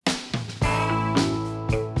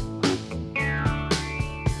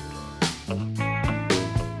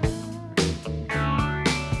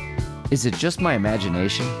Is it just my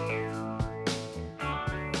imagination?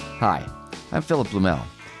 Hi, I'm Philip Blumel.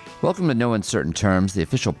 Welcome to No Uncertain Terms, the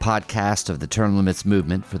official podcast of the Term Limits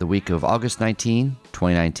movement for the week of August 19,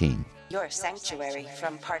 2019. Your sanctuary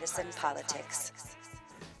from partisan politics.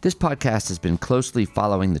 This podcast has been closely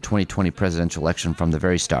following the 2020 presidential election from the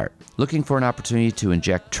very start, looking for an opportunity to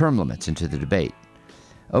inject term limits into the debate.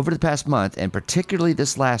 Over the past month, and particularly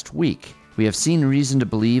this last week, we have seen reason to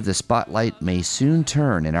believe the spotlight may soon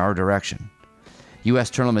turn in our direction. U.S.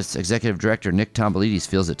 Term Limits Executive Director Nick Tomboulides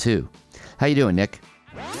feels it too. How you doing, Nick?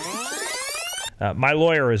 My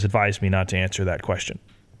lawyer has advised me not to answer that question.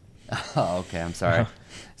 Oh, okay. I'm sorry.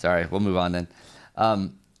 Sorry. We'll move on then.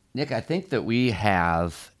 Nick, I think that we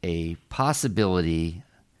have a possibility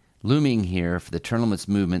looming here for the term limits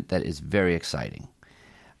movement that is very exciting.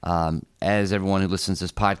 As everyone who listens to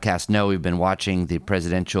this podcast know, we've been watching the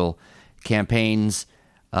presidential campaigns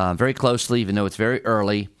very closely, even though it's very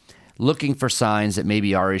early, looking for signs that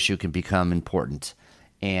maybe our issue can become important.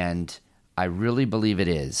 And I really believe it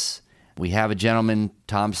is. We have a gentleman,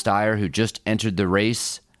 Tom Steyer, who just entered the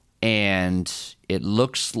race, and it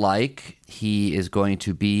looks like he is going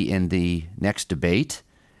to be in the next debate.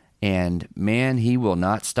 And man, he will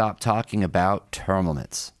not stop talking about term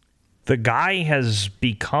limits. The guy has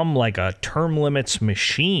become like a term limits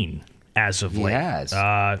machine as of late.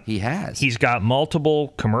 He has. He's got multiple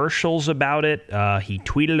commercials about it. He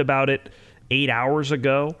tweeted about it 8 hours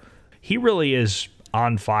ago. He really is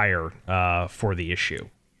on fire for the issue.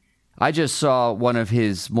 I just saw one of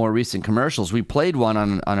his more recent commercials. We played one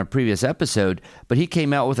on a previous episode, but he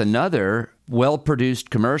came out with another well-produced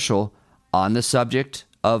commercial on the subject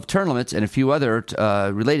of term limits and a few other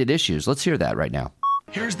related issues. Let's hear that right now.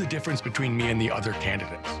 Here's the difference between me and the other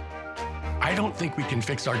candidates. I don't think we can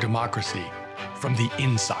fix our democracy from the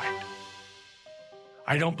inside.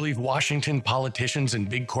 I don't believe Washington politicians and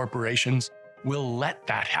big corporations will let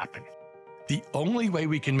that happen. The only way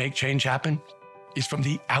we can make change happen is from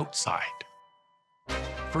the outside.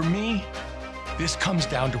 For me, this comes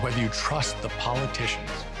down to whether you trust the politicians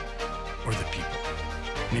or the people.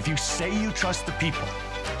 And if you say you trust the people,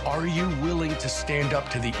 are you willing to stand up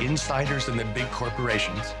to the insiders and the big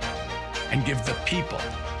corporations and give the people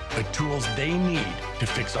the tools they need to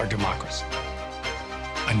fix our democracy?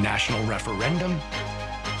 A national referendum,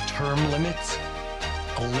 term limits,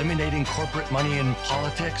 eliminating corporate money in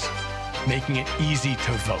politics, making it easy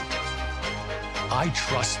to vote. I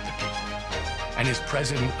trust the people. And as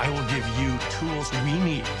president, I will give you tools we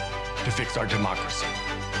need to fix our democracy.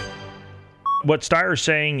 What Steyer's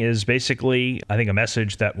saying is basically, I think, a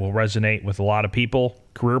message that will resonate with a lot of people.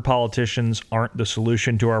 Career politicians aren't the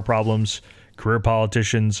solution to our problems. Career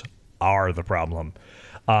politicians are the problem.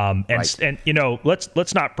 And you know,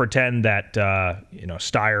 let's not pretend that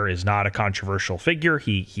Steyer is not a controversial figure.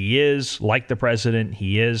 He is, like the president.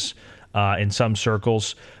 He is in some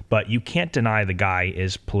circles, but you can't deny the guy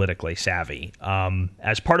is politically savvy.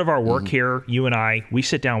 As part of our work here, you and I, we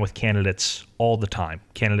sit down with candidates all the time.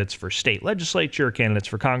 Candidates for state legislature, candidates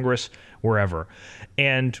for Congress, wherever.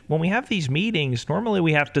 And when we have these meetings, normally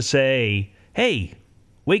we have to say, hey,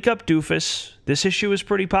 wake up, doofus. This issue is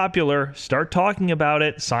pretty popular. Start talking about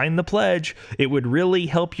it. Sign the pledge. It would really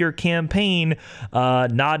help your campaign.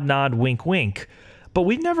 Nod, nod, wink, wink. But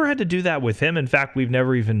we've never had to do that with him. In fact, we've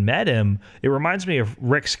never even met him. It reminds me of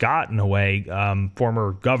Rick Scott in a way,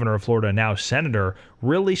 former governor of Florida, now senator.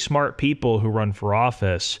 Really smart people who run for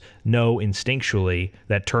office know instinctually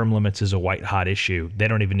that term limits is a white-hot issue. They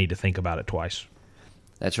don't even need to think about it twice.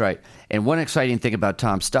 That's right. And one exciting thing about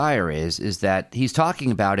Tom Steyer is that he's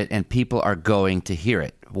talking about it and people are going to hear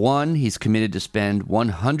it. One, he's committed to spend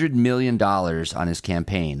 $100 million on his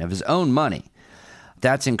campaign of his own money.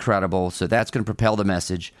 That's incredible. So that's going to propel the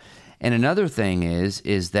message. And another thing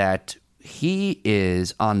is that he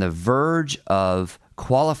is on the verge of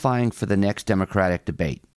qualifying for the next Democratic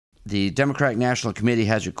debate. The Democratic National Committee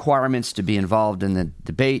has requirements to be involved in the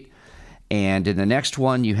debate. And in the next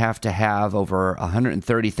one, you have to have over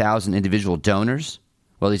 130,000 individual donors.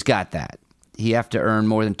 Well, he's got that. You have to earn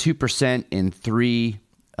more than 2% in three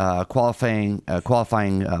qualifying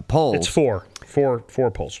polls. It's four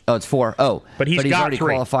polls. Oh, it's four. Oh, but he's got already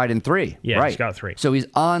three. Qualified in three. Yeah, right. He's got three. So he's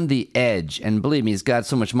on the edge. And believe me, he's got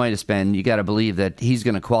so much money to spend, you got to believe that he's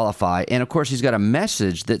going to qualify. And, of course, he's got a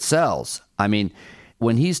message that sells. I mean,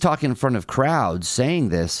 when he's talking in front of crowds saying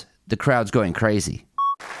this, the crowd's going crazy.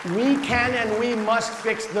 We can and we must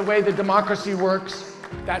fix the way the democracy works.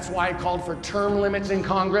 That's why I called for term limits in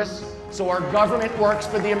Congress, so our government works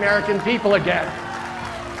for the American people again.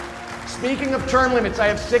 Speaking of term limits, I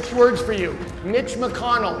have 6 words for you. Mitch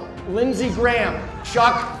McConnell, Lindsey Graham,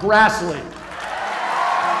 Chuck Grassley.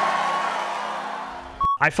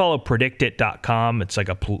 I follow predictit.com. It's like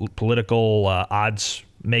a political odds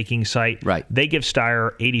making site. Right. They give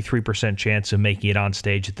Steyer 83% chance of making it on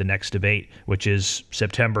stage at the next debate, which is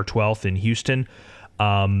September 12th in Houston.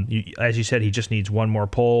 As you said, he just needs one more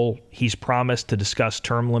poll. He's promised to discuss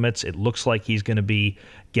term limits. It looks like he's going to be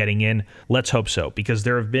getting in. Let's hope so, because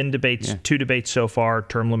there have been debates, 2 debates so far.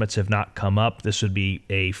 Term limits have not come up. This would be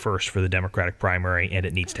a first for the Democratic primary, and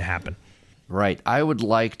it needs to happen. Right. I would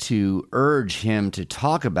like to urge him to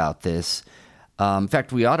talk about this. In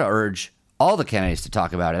fact, we ought to urge all the candidates to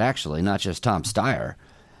talk about it, actually, not just Tom Steyer.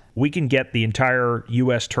 We can get the entire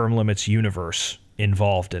U.S. term limits universe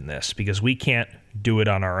involved in this because we can't do it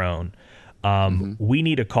on our own. We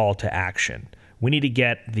need a call to action. We need to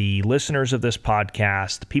get the listeners of this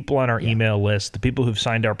podcast, the people on our email list, the people who've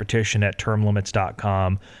signed our petition at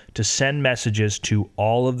termlimits.com to send messages to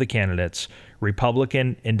all of the candidates,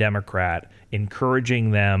 Republican and Democrat, encouraging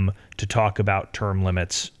them to talk about term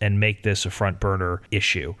limits and make this a front burner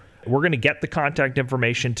issue. We're going to get the contact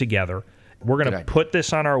information together. We're going to put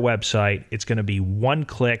this on our website. It's going to be one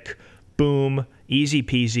click, boom, easy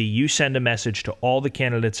peasy. You send a message to all the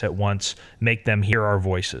candidates at once, make them hear our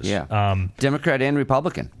voices. Democrat and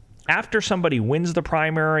Republican. After somebody wins the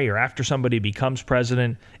primary or after somebody becomes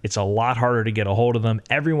president, it's a lot harder to get a hold of them.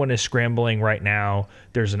 Everyone is scrambling right now.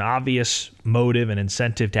 There's an obvious motive and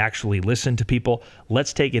incentive to actually listen to people.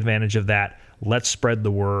 Let's take advantage of that. Let's spread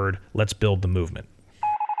the word. Let's build the movement.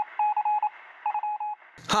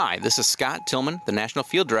 Hi, this is Scott Tillman, the National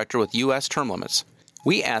Field Director with U.S. Term Limits.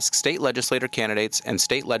 We ask state legislator candidates and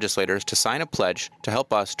state legislators to sign a pledge to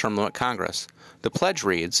help us term limit Congress. The pledge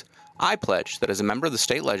reads, I pledge that as a member of the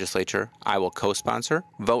state legislature, I will co-sponsor,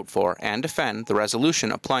 vote for, and defend the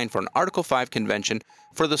resolution applying for an Article 5 convention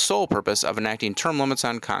for the sole purpose of enacting term limits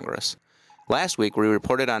on Congress. Last week, we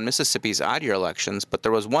reported on Mississippi's odd-year elections, but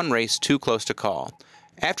there was one race too close to call.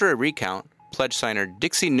 After a recount, pledge signer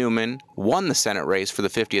Dixie Newman won the Senate race for the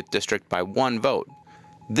 50th District by 1 vote.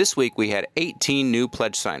 This week, we had 18 new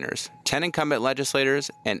pledge signers, 10 incumbent legislators,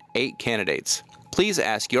 and 8 candidates. Please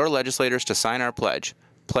ask your legislators to sign our pledge.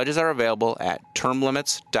 Pledges are available at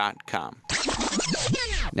termlimits.com.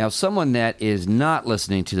 Now, someone that is not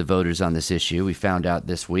listening to the voters on this issue, we found out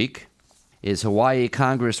this week, is Hawaii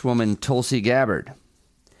Congresswoman Tulsi Gabbard.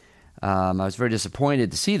 I was very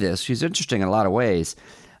disappointed to see this. She's interesting in a lot of ways.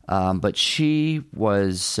 But she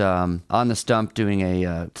was on the stump doing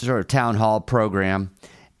a sort of town hall program,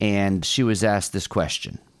 and she was asked this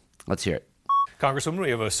question. Let's hear it. Congresswoman, we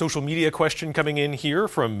have a social media question coming in here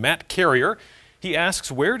from Matt Carrier. He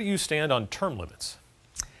asks, where do you stand on term limits?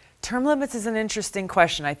 Term limits is an interesting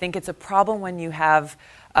question. I think it's a problem when you have,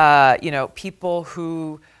 people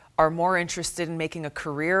who are more interested in making a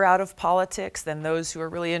career out of politics than those who are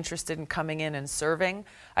really interested in coming in and serving.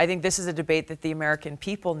 I think this is a debate that the American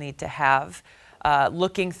people need to have,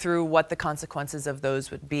 looking through what the consequences of those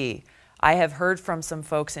would be. I have heard from some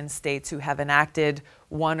folks in states who have enacted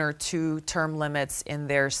 1 or 2 term limits in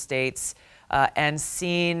their states and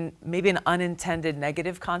seen maybe an unintended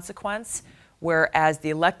negative consequence, whereas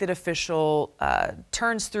the elected official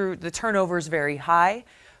turns through, the turnover is very high.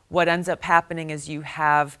 What ends up happening is you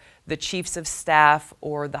have the chiefs of staff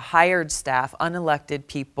or the hired staff, unelected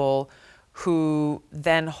people, who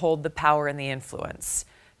then hold the power and the influence.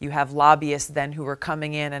 You have lobbyists then who are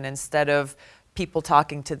coming in, and instead of people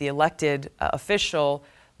talking to the elected official,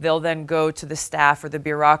 they'll then go to the staff or the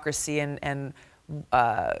bureaucracy and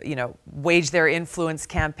wage their influence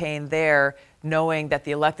campaign there, knowing that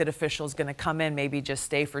the elected official is going to come in, maybe just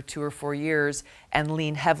stay for 2 or 4 years and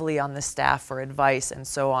lean heavily on the staff for advice and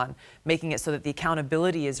so on, making it so that the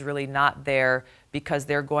accountability is really not there because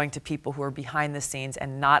they're going to people who are behind the scenes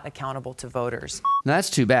and not accountable to voters. Now, that's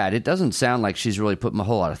too bad. It doesn't sound like she's really putting a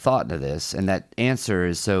whole lot of thought into this, and that answer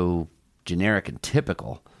is so generic and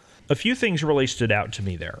typical. A few things really stood out to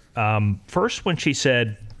me there. First, when she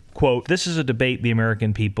said, quote, this is a debate the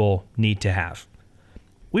American people need to have.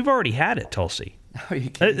 We've already had it, Tulsi.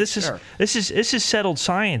 This is settled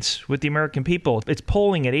science with the American people. It's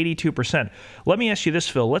polling at 82%. Let me ask you this,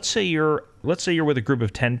 Phil. Let's say you're with a group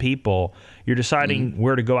of 10 people. You're deciding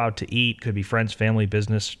where to go out to eat. Could be friends, family,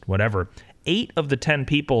 business, whatever. 8 of the 10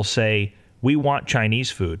 people say, we want Chinese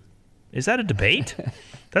food. Is that a debate?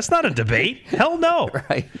 That's not a debate. Hell no.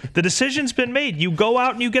 Right. The decision's been made. You go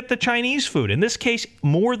out and you get the Chinese food. In this case,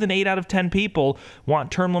 more than 8 out of 10 people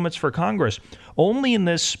want term limits for Congress. Only in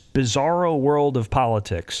this bizarro world of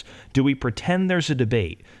politics do we pretend there's a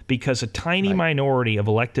debate because a tiny minority of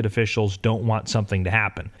elected officials don't want something to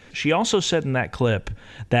happen. She also said in that clip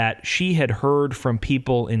that she had heard from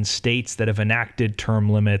people in states that have enacted term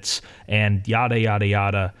limits and yada, yada,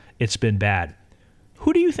 yada. It's been bad.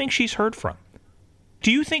 who do you think she's heard from?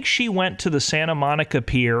 Do you think she went to the Santa Monica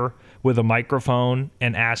Pier with a microphone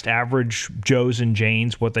and asked average Joes and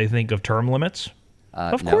Janes what they think of term limits?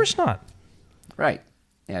 Of No. course not. Right.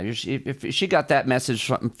 Yeah, if she got that message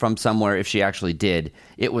from somewhere, if she actually did,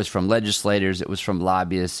 it was from legislators, it was from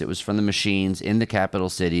lobbyists, it was from the machines in the capital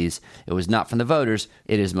cities. It was not from the voters.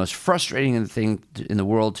 It is the most frustrating thing in the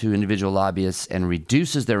world to individual lobbyists and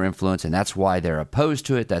reduces their influence, and that's why they're opposed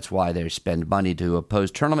to it. That's why they spend money to oppose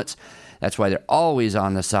term limits. That's why they're always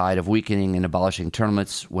on the side of weakening and abolishing term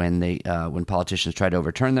limits when politicians try to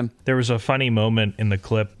overturn them. There was a funny moment in the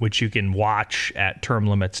clip, which you can watch at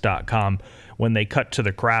termlimits.com, when they cut to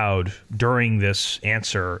the crowd during this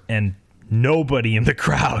answer, and nobody in the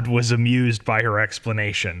crowd was amused by her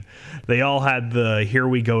explanation. They all had the "here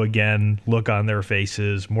we go again" look on their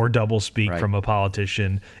faces, more doublespeak from a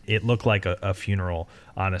politician. It looked like a funeral,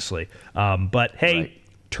 honestly. But hey, Right.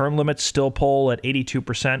 Term limits still poll at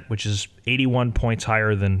 82%, which is 81 points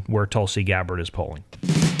higher than where Tulsi Gabbard is polling.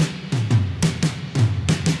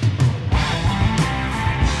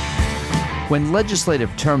 When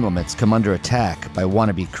legislative term limits come under attack by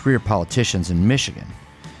wannabe career politicians in Michigan,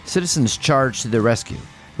 citizens charge to the rescue,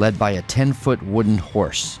 led by a 10-foot wooden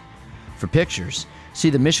horse. For pictures, see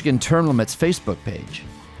the Michigan Term Limits Facebook page.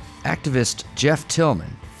 Activist Jeff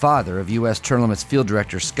Tillman, father of U.S. Term Limits Field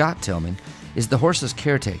Director Scott Tillman, is the horse's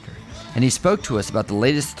caretaker, and he spoke to us about the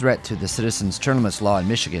latest threat to the citizens' term limits law in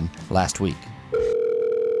Michigan last week.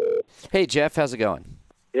 Hey, Jeff, how's it going?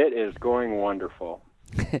 It is going wonderful.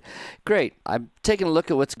 Great. I'm taking a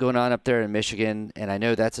look at what's going on up there in Michigan, and I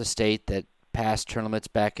know that's a state that passed term limits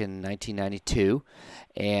back in 1992,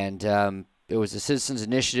 and it was a citizens'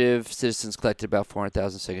 initiative. Citizens collected about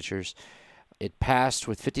 400,000 signatures. It passed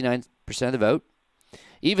with 59% of the vote,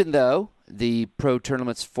 even though the pro-term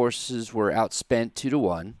limits forces were outspent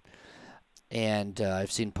 2-1, and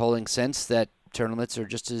I've seen polling since that term limits are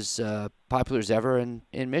just as popular as ever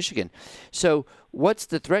in Michigan. So what's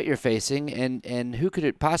the threat you're facing, and who could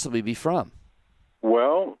it possibly be from?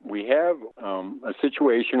 Well, we have a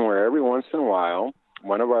situation where every once in a while,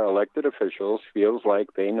 one of our elected officials feels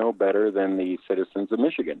like they know better than the citizens of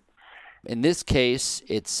Michigan. In this case,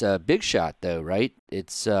 it's a big shot, though, right?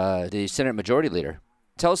 It's the Senate Majority Leader.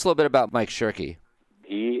 Tell us a little bit about Mike Shirkey.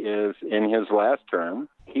 He is in his last term.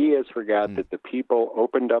 He has forgot that the people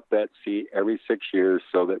opened up that seat every 6 years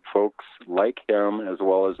so that folks like him, as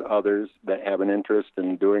well as others that have an interest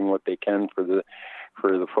in doing what they can for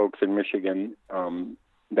the folks in Michigan,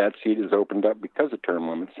 that seat is opened up because of term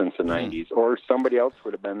limits since the 90s. Or somebody else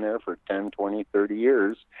would have been there for 10, 20, 30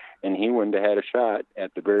 years, and he wouldn't have had a shot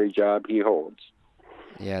at the very job he holds.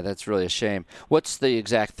 Yeah, that's really a shame. What's the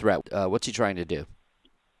exact threat? What's he trying to do?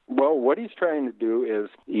 Well, what he's trying to do is,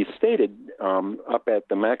 he stated up at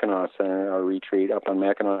the Mackinac Center, our retreat up on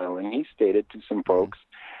Mackinac Island, he stated to some folks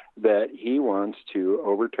that he wants to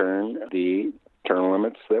overturn the term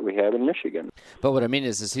limits that we have in Michigan. But what I mean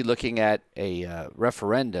is he looking at a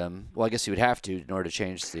referendum? Well, I guess he would have to in order to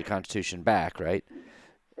change the Constitution back, right?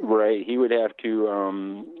 Right. He would have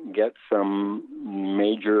to get some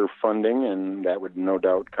major funding, and that would no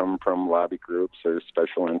doubt come from lobby groups or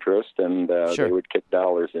special interest, and Sure. they would kick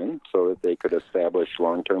dollars in so that they could establish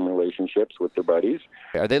long-term relationships with their buddies.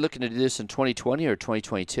 Are they looking to do this in 2020 or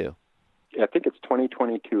 2022? I think it's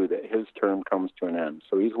 2022 that his term comes to an end,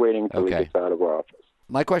 so he's waiting until he Okay. gets out of office.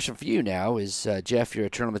 My question for you now is, Jeff, you're a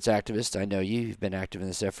term limits activist. I know you've been active in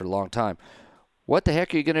this effort a long time. What the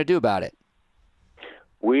heck are you going to do about it?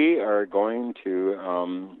 We are going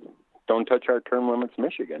to Don't Touch Our Term Limits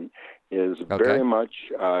Michigan is very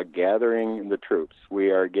much gathering the troops.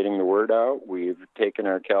 We are getting the word out. We've taken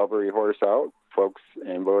our cavalry horse out. Folks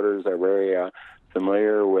and voters are very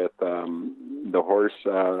familiar with the horse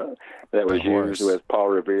that was used with Paul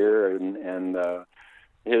Revere and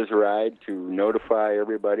his ride to notify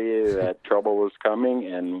everybody that trouble was coming,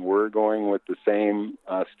 and we're going with the same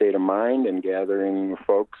state of mind and gathering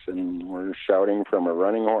folks, and we're shouting from a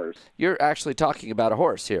running horse. You're actually talking about a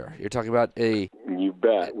horse here. You're talking about a... You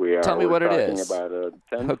bet we are. Tell me what it is. We're talking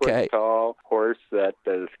about a 10-foot tall horse that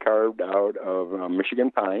is carved out of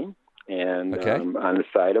Michigan pine, and on the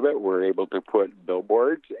side of it we're able to put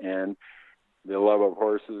billboards, and the love of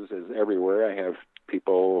horses is everywhere. I have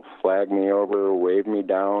people flag me over, wave me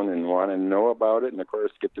down, and want to know about it, and of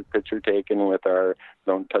course get the picture taken with our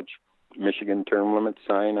Don't Touch Michigan Term Limits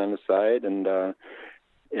sign on the side, and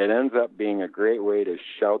it ends up being a great way to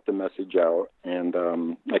shout the message out. And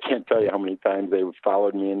I can't tell you how many times they've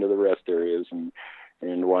followed me into the rest areas and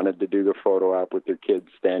wanted to do the photo op with their kids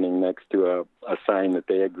standing next to a sign that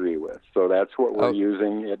they agree with. So that's what we're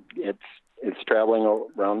using. It's it's traveling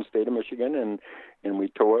around the state of Michigan, and we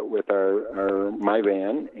tow it with my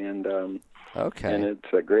van, and and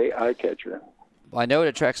it's a great eye catcher. Well, I know it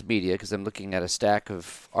attracts media because I'm looking at a stack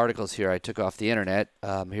of articles here I took off the internet.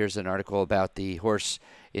 Here's an article about the horse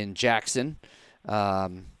in Jackson.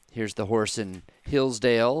 Here's the horse in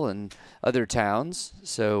Hillsdale and other towns.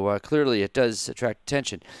 So clearly it does attract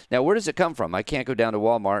attention. Now, where does it come from? I can't go down to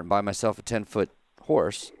Walmart and buy myself a 10-foot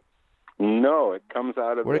horse. No, it comes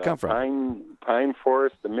out of Where'd it come from? Pine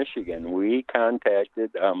Forest of Michigan. We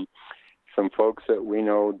contacted some folks that we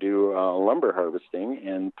know do lumber harvesting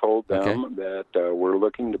and told them that we're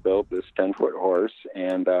looking to build this 10-foot horse,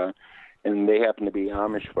 and they happen to be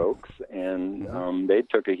Amish folks, and they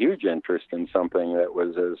took a huge interest in something that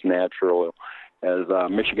was as natural as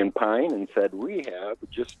Michigan pine, and said, we have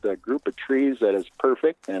just a group of trees that is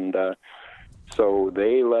perfect, and so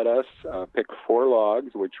they let us pick 4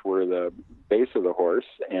 logs, which were the base of the horse,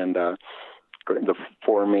 and the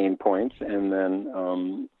 4 main points, and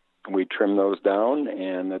then we trimmed those down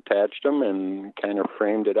and attached them and kind of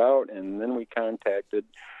framed it out, and then we contacted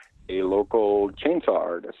a local chainsaw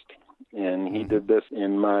artist. And he did this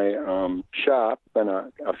in my shop in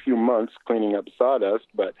a few months cleaning up sawdust,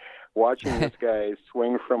 but watching this guy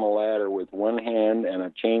swing from a ladder with one hand and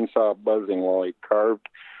a chainsaw buzzing while he carved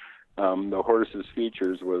the horse's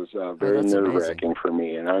features was very nerve-wracking for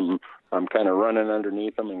me. And I'm kind of running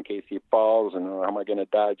underneath him in case he falls, and how am I going to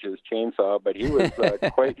dodge his chainsaw? But he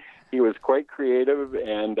was quite creative,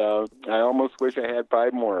 and I almost wish I had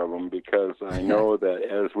 5 more of them, because I know that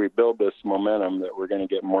as we build this momentum, that we're going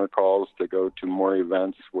to get more calls to go to more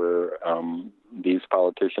events where these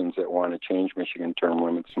politicians that want to change Michigan term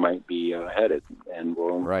limits might be headed, and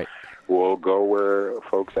we'll go where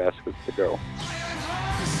folks ask us to go.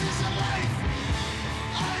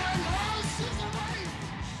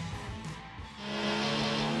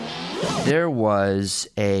 There was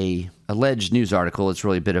a alleged news article. It's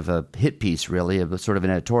really a bit of a hit piece, really, of a sort of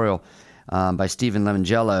an editorial by Stephen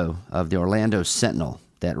Lemongello of the Orlando Sentinel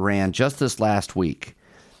that ran just this last week,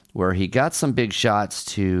 where he got some big shots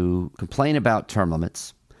to complain about term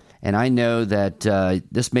limits. And I know that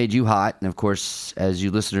this made you hot. And, of course, as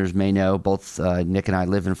you listeners may know, both Nick and I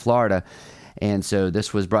live in Florida. And so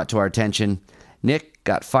this was brought to our attention. Nick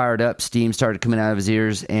got fired up, steam started coming out of his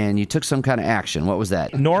ears, and you took some kind of action. What was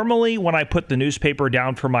that? Normally, when I put the newspaper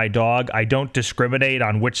down for my dog, I don't discriminate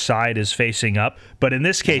on which side is facing up. But in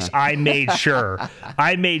this case, I made sure.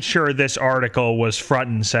 I made sure this article was front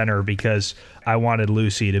and center because I wanted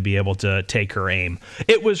Lucy to be able to take her aim.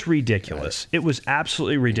 It was ridiculous. It was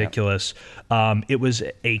absolutely ridiculous. It was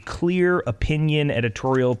a clear opinion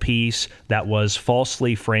editorial piece that was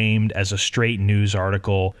falsely framed as a straight news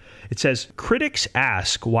article. It says, critics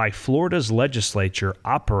ask why Florida's legislature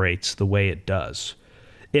operates the way it does.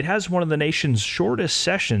 It has one of the nation's shortest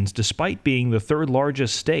sessions despite being the 3rd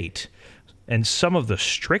largest state and some of the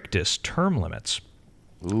strictest term limits.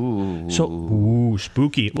 Ooh,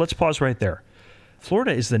 spooky. Let's pause right there.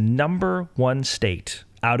 Florida is the number 1 state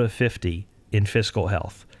out of 50 in fiscal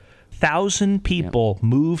health. 1,000 people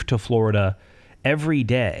move to Florida every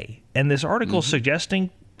day. And this article suggesting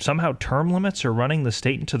somehow term limits are running the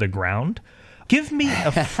state into the ground? Give me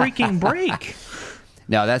a freaking break.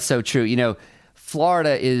 No, that's so true. You know,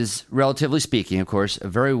 Florida is, relatively speaking, of course, a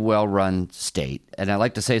very well-run state. And I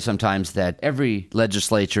like to say sometimes that every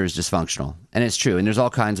legislature is dysfunctional. And it's true. And there's all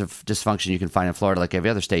kinds of dysfunction you can find in Florida like every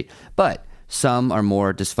other state. But some are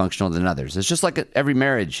more dysfunctional than others. It's just like every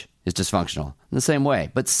marriage is dysfunctional in the same way.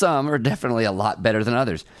 But some are definitely a lot better than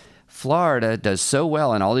others. Florida does so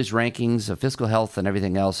well in all these rankings of fiscal health and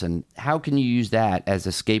everything else, and how can you use that as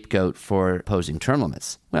a scapegoat for opposing term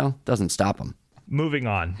limits? Well, it doesn't stop them. Moving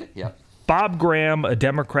on. Yep. Bob Graham, a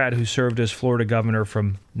Democrat who served as Florida governor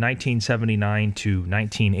from 1979 to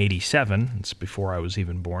 1987, it's before I was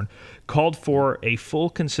even born, called for a full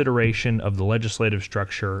consideration of the legislative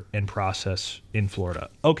structure and process in Florida.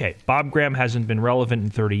 Okay, Bob Graham hasn't been relevant in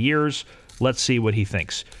 30 years. Let's see what he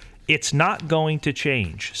thinks. It's not going to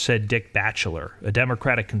change, said Dick Batchelor, a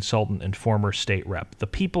Democratic consultant and former state rep. The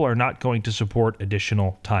people are not going to support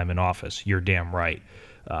additional time in office. You're damn right.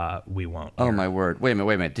 We won't. Oh, my word. Wait a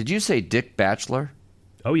minute. Did you say Dick Batchelor?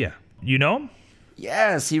 Oh, yeah. You know him?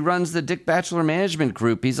 Yes, he runs the Dick Batchelor Management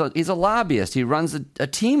Group. He's a lobbyist. He runs a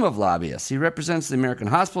team of lobbyists. He represents the American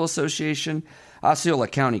Hospital Association, Osceola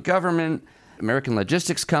County Government, American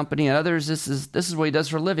Logistics Company, and others. This is what he does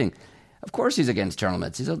for a living. Of course he's against term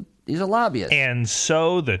limits. He's a lobbyist. And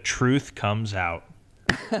so the truth comes out.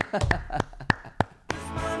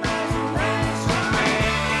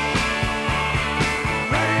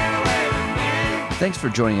 Thanks for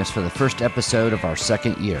joining us for the first episode of our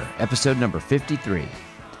second year, episode number 53.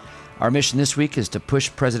 Our mission this week is to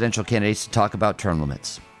push presidential candidates to talk about term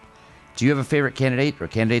limits. Do you have a favorite candidate or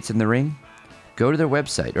candidates in the ring? Go to their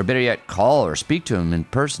website, or better yet, call or speak to them in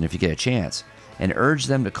person if you get a chance, and urge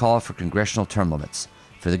them to call for congressional term limits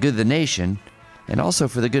for the good of the nation and also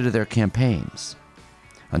for the good of their campaigns.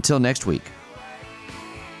 Until next week.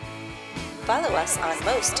 Follow us on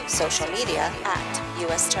most social media at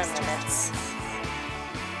US Term Limits.